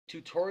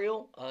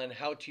tutorial on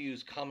how to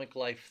use Comic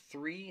Life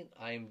 3.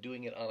 I'm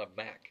doing it on a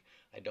Mac.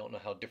 I don't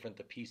know how different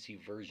the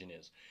PC version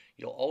is.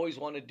 You'll always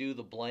want to do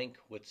the blank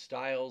with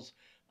styles.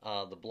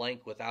 The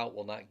blank without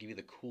will not give you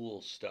the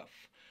cool stuff.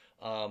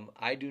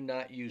 I do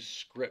not use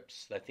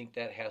scripts. I think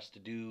that has to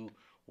do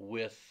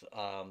with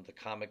the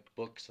comic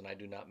books, and I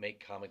do not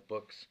make comic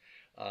books,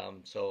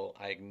 so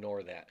I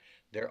ignore that.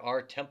 There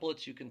are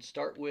templates you can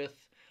start with.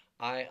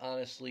 I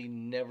honestly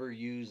never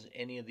use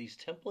any of these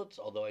templates,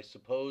 although I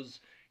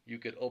suppose you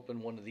could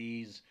open one of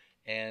these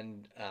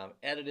and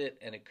edit it,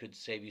 and it could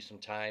save you some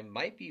time.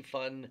 Might be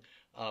fun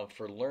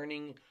for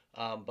learning,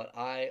 but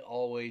I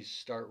always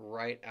start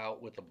right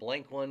out with a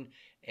blank one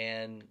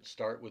and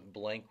start with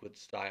blank with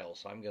style.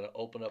 So I'm going to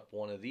open up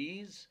one of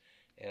these,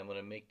 and I'm going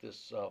to make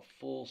this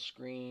full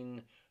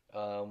screen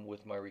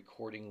with my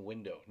recording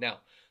window. Now,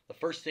 the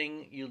first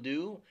thing you'll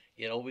do,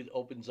 it always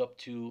opens up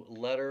to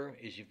letter,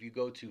 is if you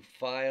go to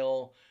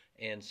File,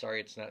 and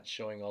sorry it's not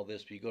showing all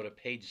this, but you go to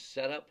Page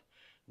Setup.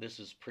 This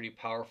is pretty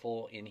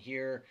powerful. In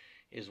here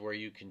is where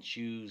you can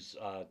choose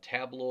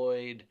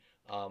tabloid.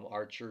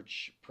 Our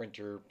church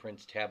printer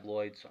prints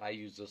tabloids. I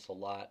use this a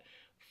lot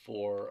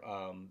for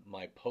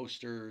my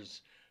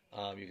posters.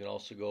 You can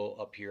also go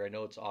up here. I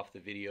know it's off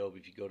the video, but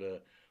if you go to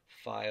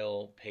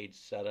File, Page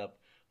Setup,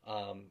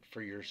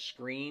 for your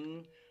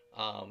screen,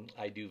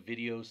 I do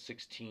video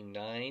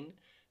 16:9,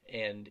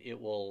 and it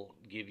will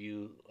give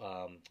you,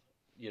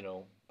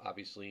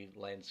 obviously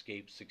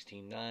landscape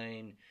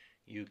 16:9.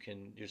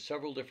 There's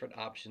several different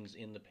options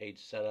in the page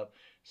setup.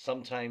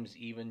 Sometimes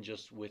even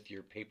just with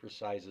your paper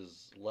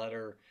sizes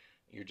letter,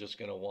 you're just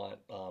going to want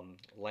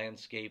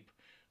landscape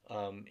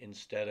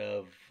instead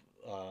of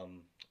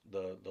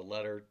the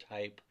letter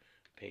type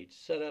page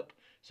setup.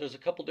 So there's a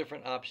couple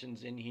different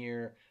options in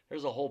here.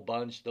 There's a whole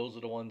bunch. Those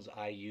are the ones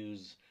I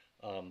use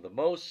the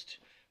most.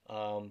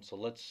 So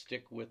let's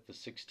stick with the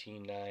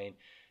 16:9,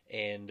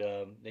 and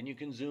then you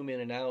can zoom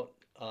in and out.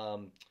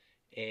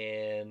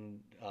 And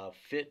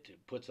Fit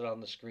puts it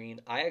on the screen.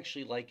 I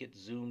actually like it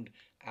zoomed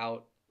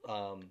out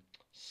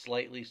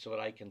slightly so that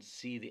I can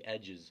see the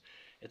edges.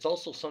 It's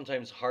also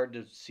sometimes hard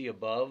to see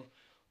above.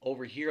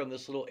 Over here on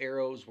this little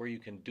arrows where you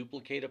can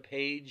duplicate a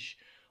page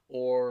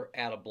or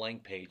add a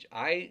blank page.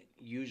 I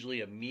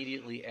usually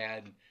immediately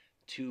add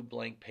two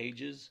blank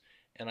pages,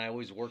 and I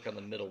always work on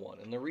the middle one.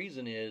 And the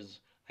reason is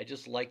I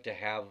just like to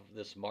have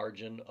this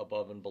margin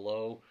above and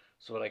below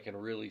so that I can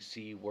really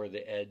see where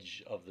the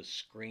edge of the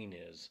screen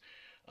is.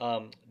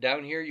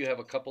 Down here you have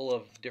a couple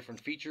of different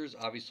features.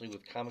 Obviously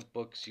with comic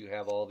books you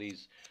have all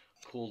these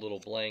cool little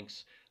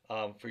blanks.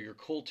 For your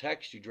cool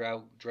text you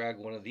drag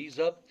one of these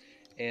up,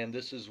 and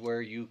this is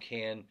where you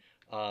can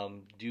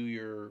do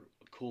your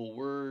cool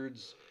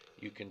words.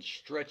 You can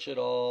stretch it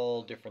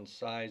all different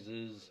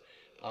sizes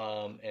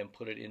and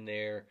put it in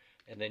there,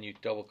 and then you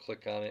double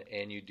click on it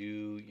and you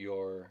do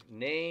your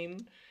name.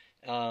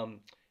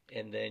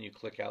 And then you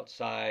click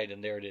outside,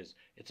 and there it is.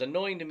 It's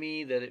annoying to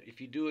me that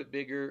if you do it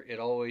bigger, it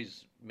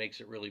always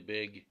makes it really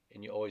big,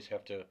 and you always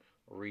have to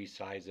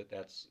resize it.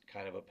 That's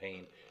kind of a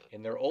pain.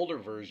 In their older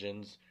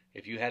versions,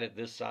 if you had it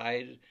this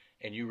side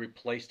and you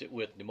replaced it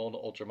with pneumonia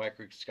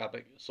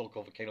ultramicroscopic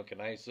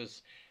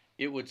sulcovolcanokinesis,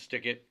 it would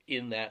stick it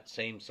in that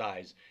same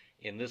size.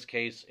 In this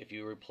case, if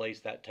you replace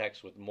that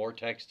text with more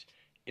text,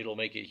 it'll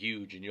make it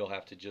huge, and you'll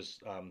have to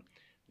just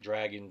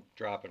drag and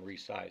drop and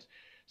resize.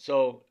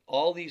 So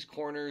all these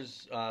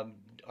corners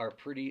are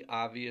pretty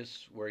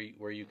obvious where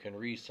you can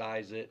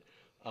resize it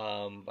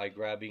by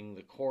grabbing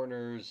the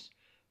corners.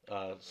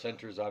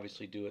 Centers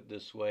obviously do it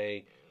this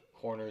way.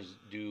 Corners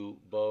do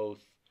both.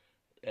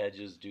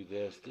 Edges do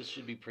this. This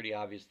should be pretty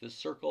obvious. This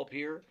circle up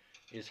here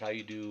is how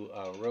you do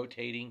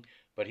rotating.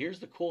 But here's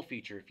the cool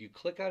feature. If you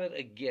click on it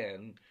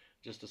again,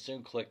 just a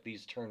single click,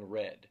 these turn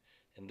red.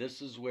 And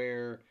this is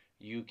where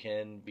you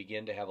can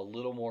begin to have a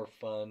little more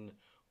fun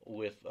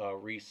with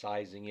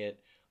resizing it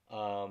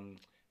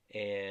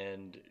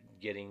and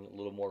getting a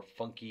little more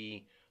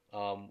funky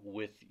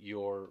with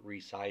your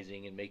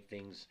resizing and make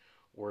things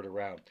word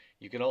around.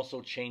 You can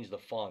also change the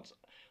fonts.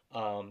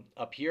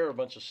 Up here are a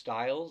bunch of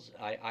styles.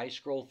 I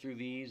scroll through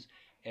these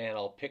and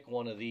I'll pick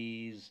one of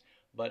these,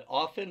 but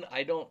often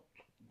I don't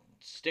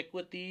stick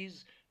with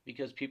these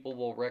because people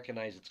will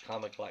recognize it's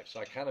Comic Life.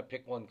 So I kind of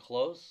pick one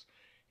close,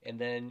 and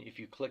then if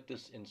you click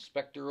this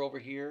inspector over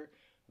here,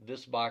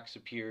 this box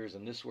appears,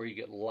 and this is where you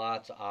get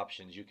lots of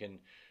options. You can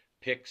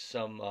pick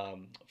some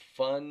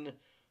fun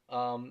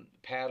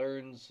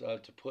patterns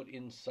to put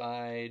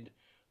inside.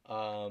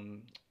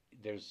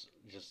 There's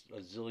just a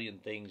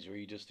zillion things where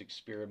you just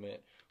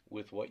experiment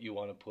with what you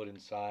want to put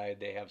inside.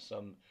 They have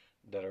some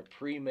that are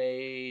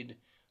pre-made,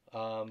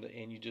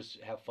 and you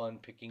just have fun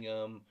picking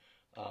them.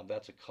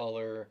 That's a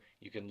color.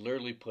 You can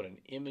literally put an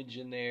image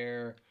in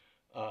there.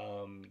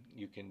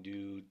 You can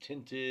do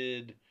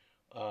tinted,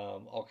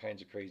 all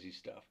kinds of crazy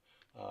stuff.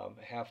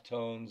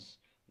 Halftones,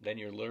 then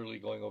you're literally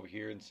going over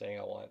here and saying,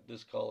 I want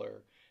this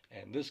color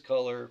and this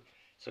color.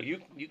 So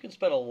you can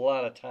spend a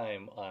lot of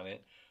time on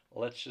it.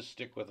 Let's just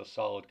stick with a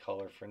solid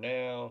color for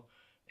now,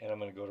 and I'm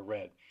going to go to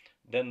red.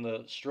 Then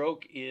the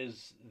stroke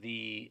is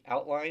the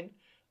outline.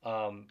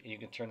 You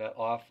can turn that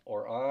off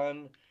or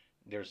on.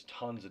 There's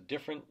tons of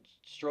different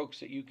strokes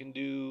that you can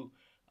do.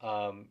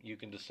 You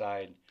can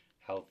decide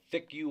how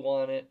thick you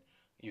want it.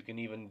 You can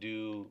even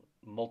do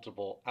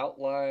multiple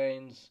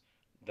outlines,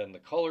 then the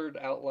colored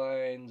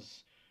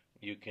outlines.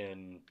 You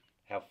can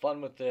have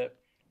fun with it.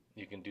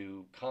 You can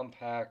do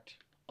compact,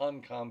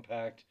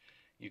 uncompact.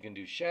 You can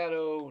do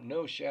shadow,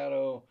 no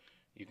shadow.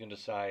 You can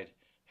decide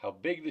how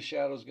big the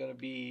shadow is going to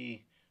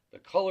be, the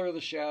color of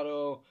the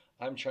shadow.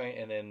 I'm trying,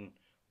 and then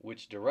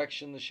which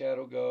direction the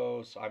shadow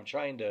goes. So I'm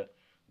trying to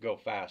go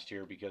fast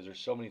here because there's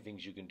so many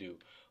things you can do.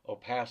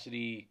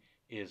 Opacity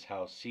is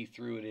how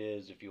see-through it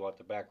is if you want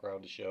the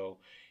background to show.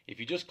 If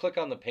you just click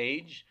on the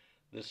page,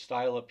 this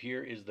style up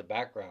here is the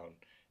background.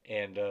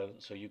 And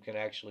so you can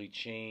actually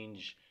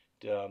change.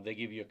 They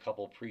give you a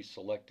couple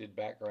pre-selected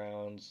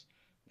backgrounds.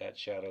 That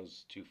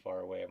shadow's too far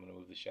away. I'm going to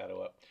move the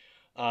shadow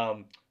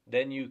up.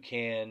 Then you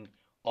can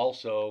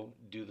also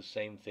do the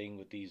same thing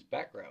with these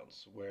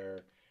backgrounds,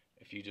 where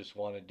if you just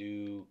want to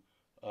do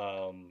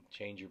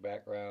change your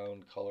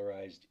background,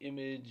 colorized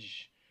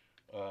image,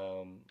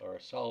 or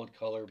a solid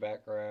color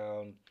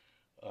background,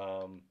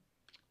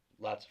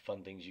 lots of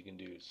fun things you can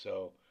do.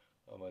 So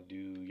I'm going to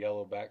do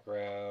yellow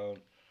background,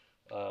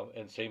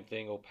 and same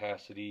thing,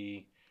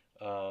 opacity.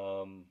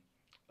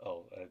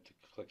 Oh, I had to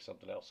click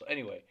something else. So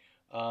anyway,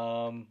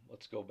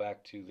 let's go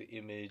back to the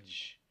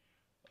image,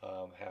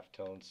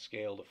 halftone,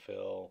 scale to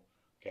fill.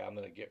 Okay, I'm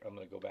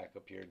gonna go back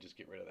up here and just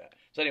get rid of that.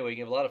 So anyway, you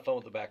can have a lot of fun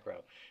with the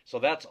background. So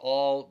that's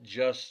all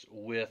just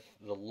with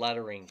the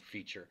lettering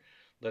feature.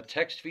 The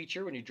text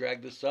feature, when you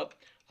drag this up,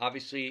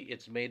 obviously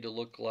it's made to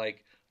look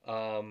like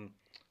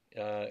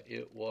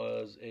it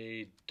was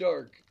a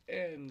dark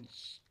and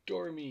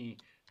stormy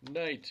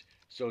night.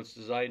 So it's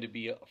designed to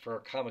be for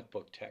a comic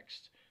book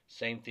text.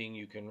 Same thing,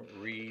 you can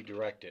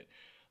redirect it.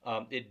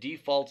 It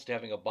defaults to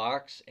having a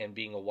box and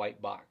being a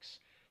white box.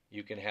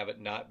 You can have it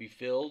not be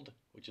filled,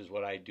 which is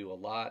what I do a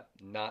lot,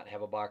 not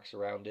have a box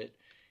around it.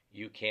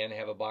 You can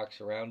have a box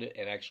around it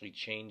and actually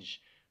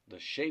change the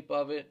shape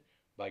of it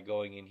by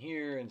going in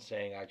here and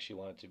saying, I actually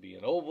want it to be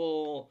an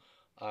oval,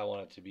 I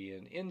want it to be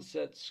an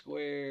inset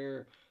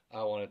square,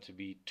 I want it to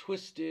be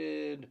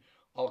twisted,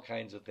 all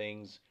kinds of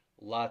things.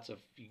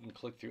 You can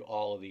click through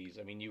all of these.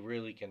 I mean, you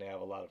really can have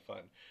a lot of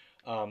fun.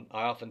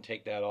 I often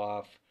take that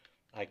off.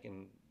 I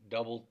can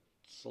double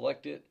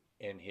select it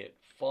and hit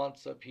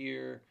fonts up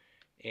here,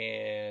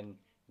 and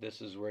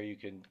this is where you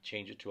can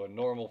change it to a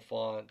normal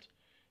font.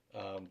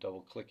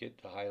 Double click it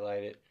to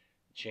highlight it,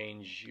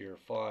 change your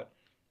font,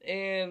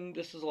 and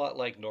this is a lot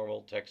like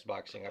normal text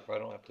boxing. I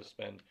probably don't have to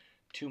spend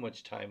too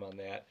much time on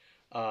that,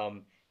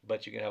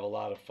 but you can have a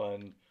lot of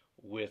fun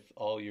with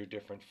all your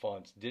different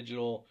fonts.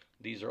 Digital,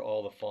 these are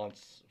all the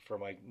fonts for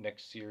my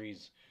next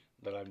series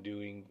that I'm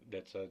doing.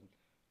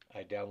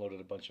 I downloaded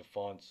a bunch of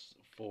fonts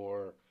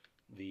for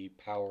the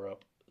Power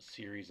Up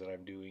series that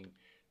I'm doing,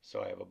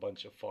 so I have a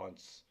bunch of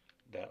fonts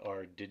that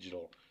are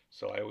digital.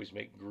 So I always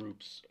make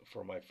groups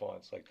for my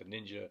fonts, like the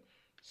Ninja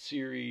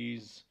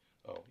series.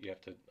 Oh, you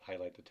have to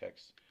highlight the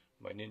text.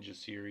 My Ninja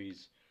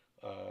series.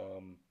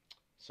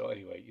 So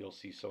anyway, you'll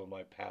see some of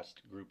my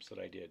past groups that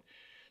I did.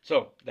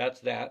 So that's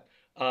that.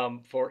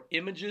 For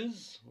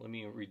images, let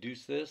me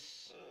reduce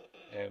this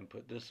and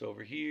put this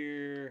over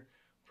here,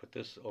 put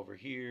this over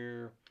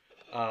here.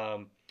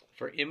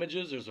 For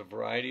images, there's a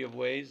variety of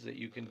ways that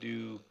you can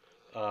do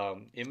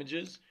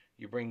images.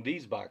 You bring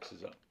these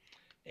boxes up.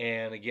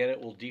 And again,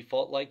 it will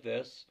default like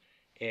this.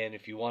 And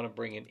if you want to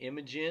bring an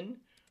image in,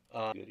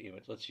 good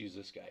image. Let's use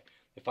this guy.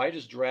 If I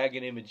just drag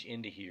an image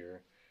into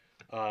here,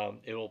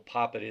 it will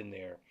pop it in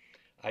there.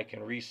 I can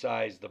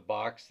resize the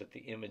box that the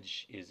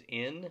image is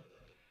in,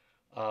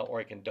 or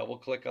I can double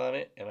click on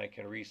it and I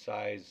can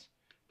resize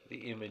the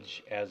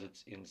image as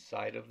it's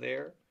inside of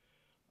there.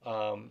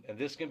 And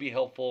this can be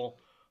helpful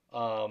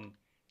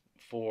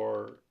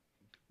for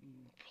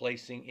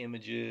placing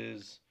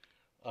images,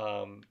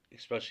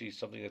 especially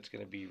something that's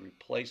going to be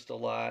replaced a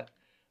lot.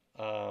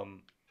 So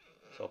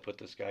I'll put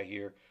this guy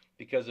here,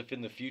 because if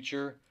in the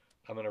future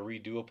I'm going to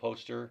redo a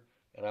poster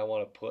and I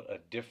want to put a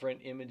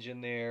different image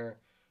in there,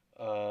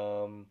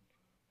 I'll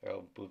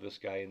move this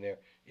guy in there.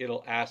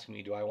 It'll ask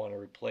me, do I want to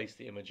replace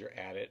the image or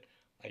add it?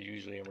 I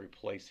usually am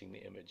replacing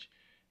the image,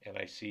 and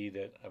I see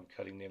that I'm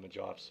cutting the image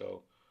off,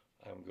 so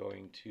I'm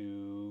going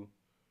to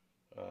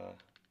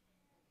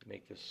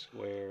make this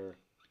square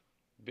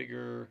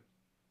bigger.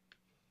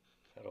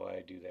 How do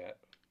I do that?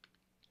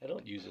 I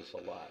don't use this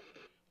a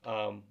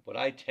lot. What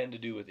I tend to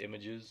do with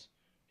images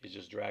is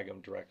just drag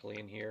them directly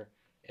in here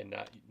and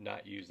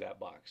not use that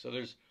box. So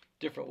there's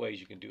different ways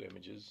you can do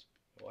images.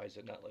 Why is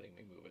it not letting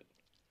me move it?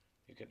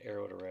 You can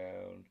arrow it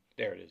around.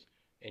 There it is.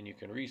 And you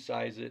can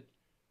resize it,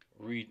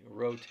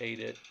 rotate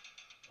it.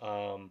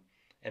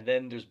 And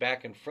then there's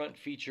back and front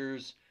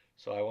features.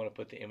 So I want to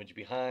put the image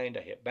behind.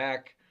 I hit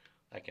back.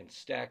 I can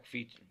stack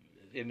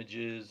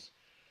images.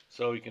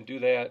 So you can do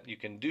that. You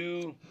can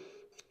do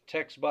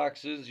text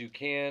boxes. You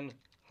can.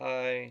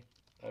 Hi,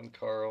 I'm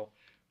Carl.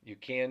 You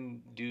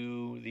can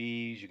do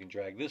these. You can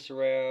drag this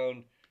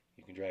around.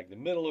 You can drag the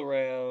middle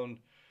around.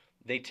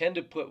 They tend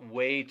to put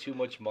way too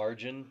much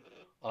margin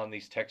on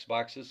these text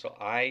boxes, so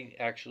I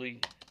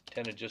actually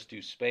tend to just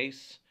do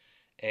space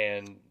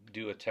and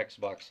do a text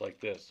box like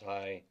this.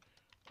 Hi,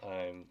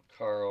 I'm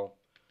Carl.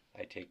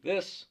 I take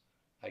this,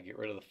 I get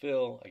rid of the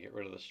fill, I get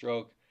rid of the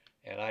stroke,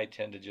 and I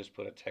tend to just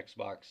put a text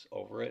box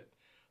over it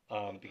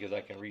because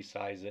I can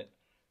resize it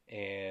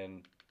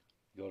and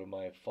go to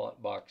my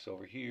font box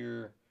over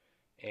here,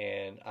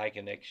 and I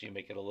can actually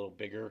make it a little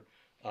bigger.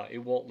 It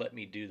won't let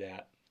me do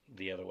that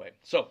the other way.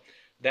 So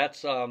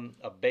that's a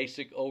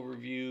basic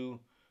overview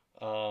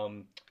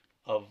um,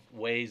 of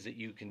ways that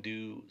you can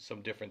do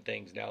some different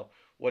things. Now,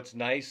 what's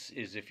nice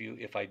is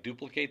if I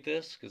duplicate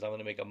this, because I'm going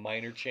to make a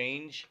minor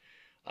change,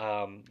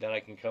 then I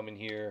can come in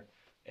here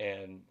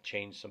and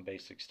change some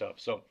basic stuff.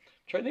 So I'm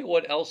trying to think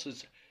what else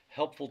is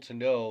helpful to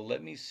know.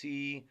 Let me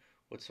see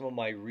what some of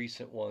my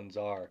recent ones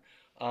are.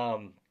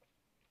 Um,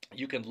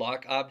 you can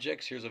lock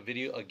objects. Here's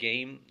a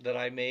game that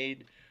I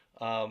made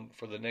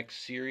for the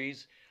next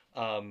series.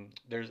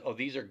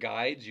 These are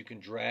guides. You can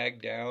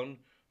drag down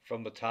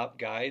from the top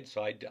guides.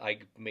 So I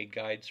made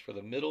guides for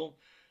the middle,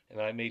 and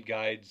I made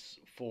guides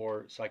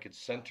so I could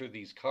center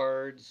these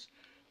cards.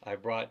 I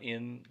brought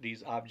in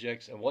these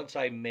objects, and once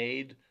I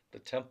made the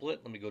template,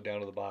 let me go down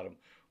to the bottom.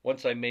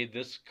 Once I made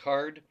this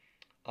card,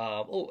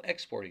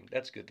 exporting.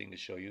 That's a good thing to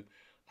show you.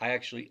 I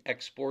actually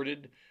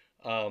exported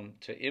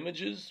to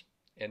images,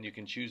 and you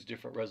can choose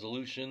different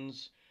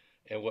resolutions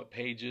and what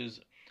pages.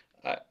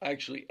 I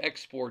actually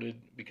exported,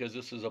 because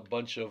this is a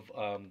bunch of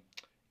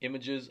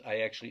images,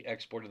 I actually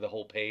exported the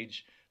whole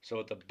page. So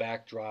at the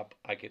backdrop,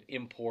 I could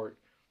import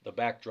the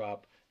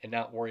backdrop and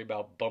not worry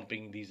about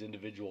bumping these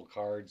individual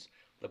cards.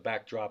 The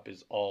backdrop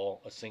is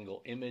all a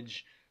single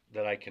image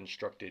that I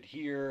constructed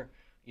here,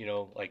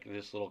 like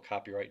this little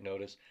copyright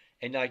notice.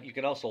 And now you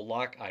can also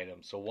lock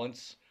items. So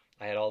once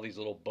I had all these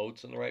little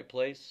boats in the right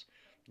place,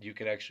 you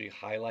can actually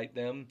highlight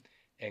them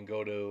and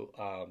go to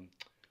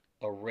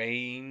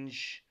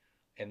arrange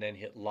and then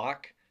hit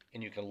lock,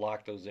 and you can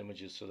lock those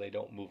images so they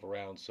don't move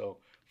around. So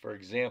for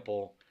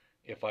example,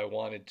 if I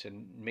wanted to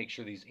make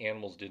sure these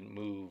animals didn't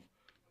move,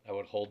 I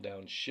would hold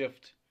down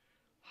shift,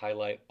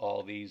 highlight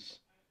all these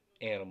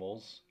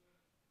animals,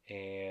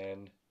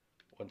 and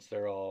once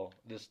they're all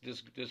this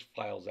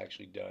file is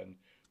actually done,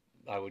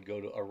 I would go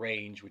to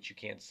arrange, which you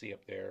can't see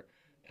up there,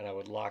 and I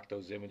would lock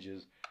those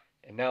images.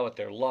 And now that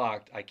they're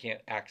locked, I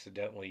can't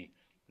accidentally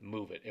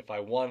move it. If I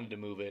wanted to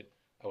move it,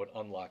 I would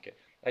unlock it.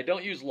 I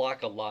don't use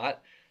lock a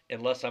lot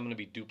unless I'm going to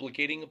be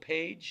duplicating a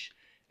page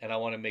and I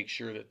want to make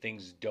sure that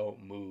things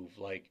don't move.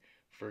 Like,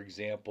 for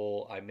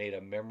example, I made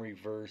a memory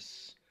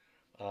verse.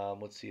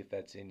 Let's see if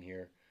that's in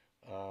here.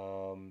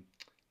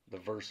 The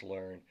verse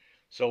learn.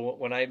 So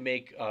when I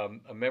make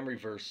a memory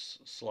verse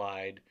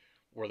slide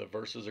where the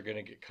verses are going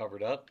to get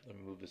covered up, let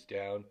me move this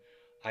down.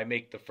 I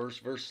make the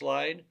first verse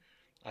slide,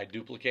 I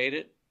duplicate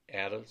it,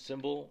 add a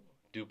symbol,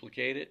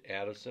 duplicate it,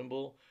 add a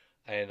symbol,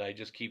 and I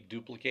just keep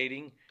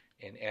duplicating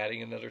and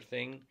adding another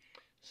thing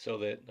so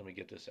that, let me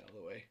get this out of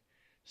the way,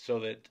 so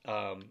that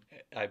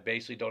I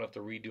basically don't have to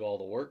redo all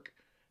the work,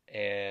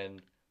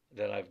 and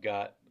then I've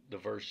got the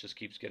verse just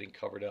keeps getting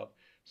covered up.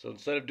 So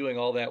instead of doing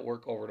all that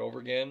work over and over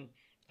again,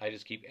 I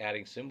just keep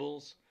adding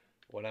symbols.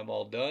 When I'm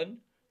all done,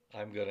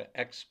 I'm going to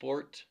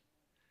export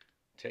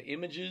to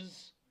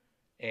images,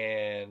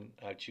 and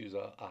I choose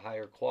a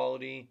higher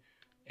quality.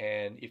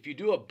 And if you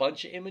do a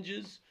bunch of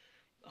images,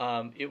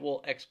 it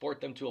will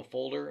export them to a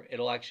folder.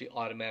 It'll actually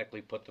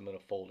automatically put them in a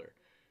folder.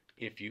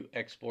 If you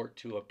export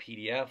to a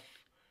PDF,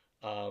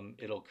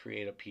 it'll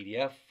create a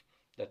PDF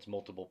that's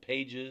multiple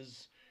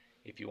pages.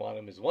 If you want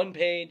them as one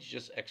page,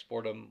 just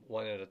export them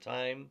one at a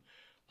time.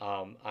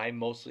 I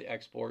mostly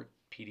export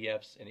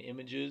PDFs and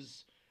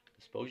images.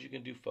 I suppose you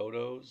can do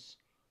photos.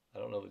 I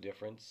don't know the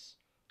difference.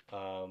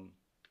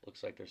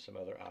 Looks like there's some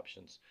other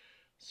options.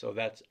 So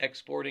that's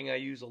exporting I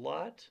use a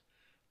lot.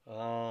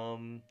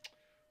 There's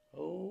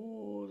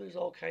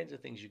all kinds of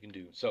things you can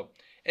do. So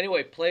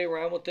anyway, play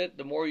around with it.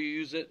 The more you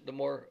use it, the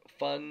more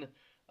fun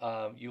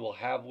you will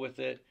have with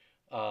it.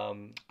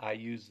 I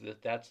use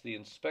that's the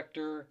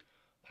inspector.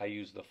 I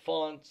use the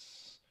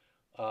fonts,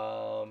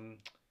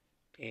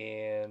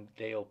 and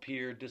they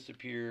appear,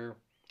 disappear,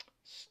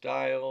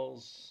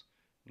 styles,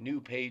 new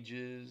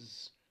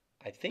pages.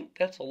 I think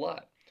that's a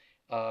lot.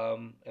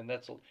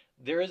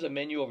 There is a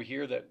menu over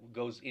here that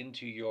goes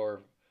into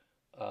your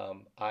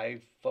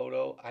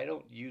iPhoto. I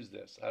don't use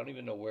this. I don't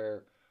even know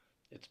where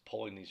it's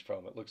pulling these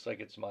from. It looks like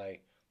it's my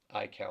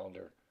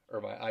iCalendar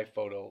or my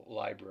iPhoto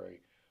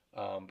library,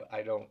 but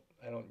I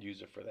don't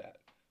use it for that.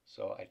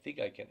 So I think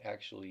I can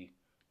actually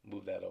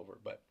move that over.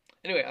 But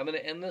anyway, I'm going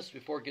to end this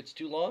before it gets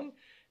too long,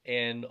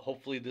 and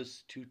hopefully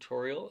this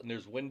tutorial, and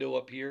there's window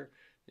up here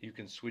that you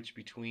can switch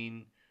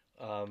between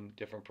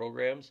different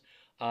programs.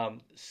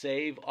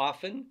 Save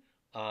often.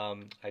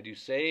 I do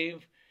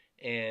save,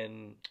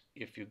 and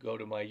if you go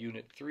to my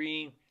Unit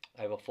 3,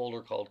 I have a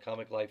folder called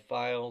Comic Life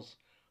Files.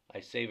 I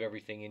save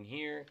everything in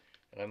here,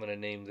 and I'm going to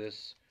name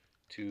this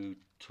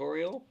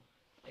tutorial.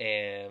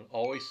 And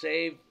always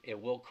save. It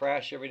will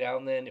crash every now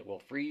and then. It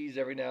will freeze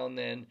every now and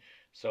then.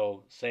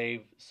 So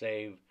save,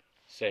 save,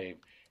 save.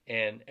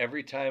 And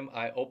every time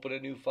I open a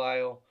new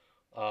file,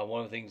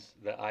 one of the things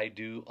that I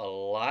do a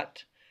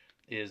lot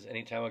is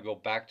anytime I go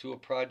back to a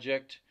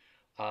project,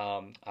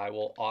 I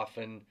will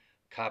often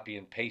copy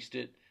and paste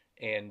it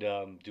and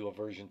do a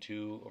version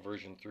 2, a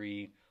version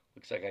 3.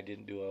 Looks like I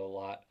didn't do a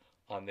lot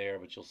on there,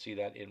 but you'll see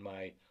that in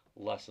my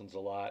lessons a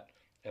lot.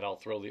 And I'll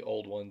throw the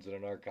old ones in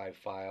an archive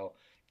file.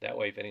 That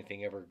way, if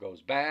anything ever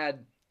goes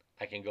bad,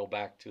 I can go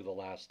back to the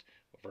last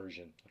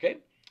version. Okay?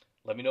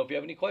 Let me know if you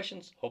have any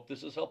questions. Hope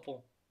this is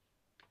helpful.